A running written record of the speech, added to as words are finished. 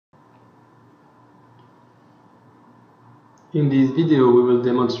In this video, we will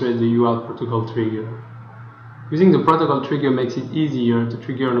demonstrate the UART protocol trigger. Using the protocol trigger makes it easier to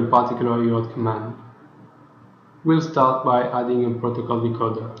trigger on a particular UART command. We'll start by adding a protocol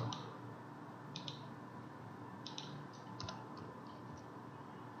decoder.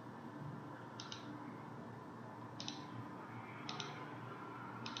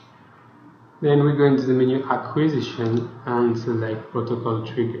 Then we go into the menu Acquisition and select Protocol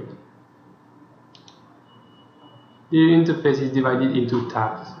Trigger. The interface is divided into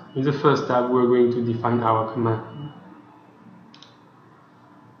tabs. In the first tab, we're going to define our command.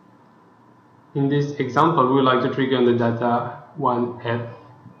 In this example, we would like to trigger on the data 1F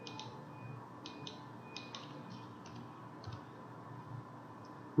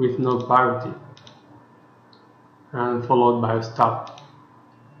with no parity and followed by a stop.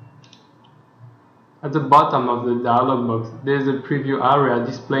 At the bottom of the dialog box, there is a preview area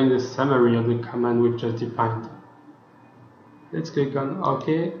displaying the summary of the command we've just defined. Let's click on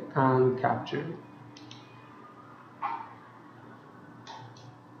OK and capture.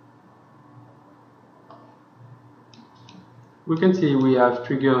 We can see we have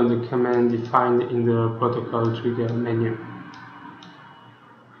triggered on the command defined in the protocol trigger menu.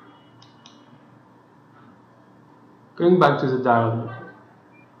 Going back to the dialog.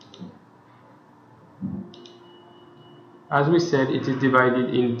 As we said, it is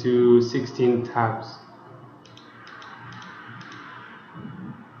divided into 16 tabs.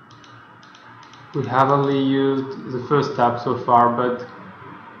 We have only used the first tab so far, but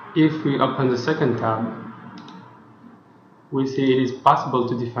if we open the second tab, we see it is possible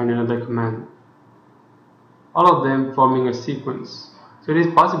to define another command, all of them forming a sequence. So it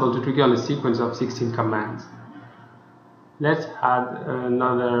is possible to trigger on a sequence of 16 commands. Let's add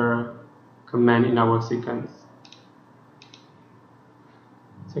another command in our sequence.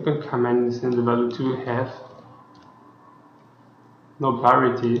 Second command is in the value 2F, no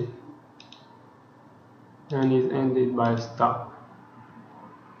parity, and is ended by stop.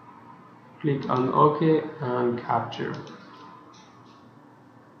 Click on OK and capture.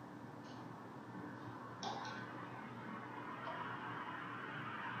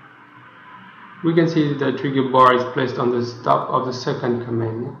 We can see that the trigger bar is placed on the stop of the second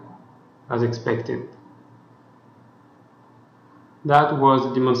command, as expected. That was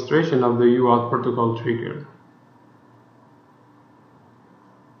a demonstration of the UART protocol trigger.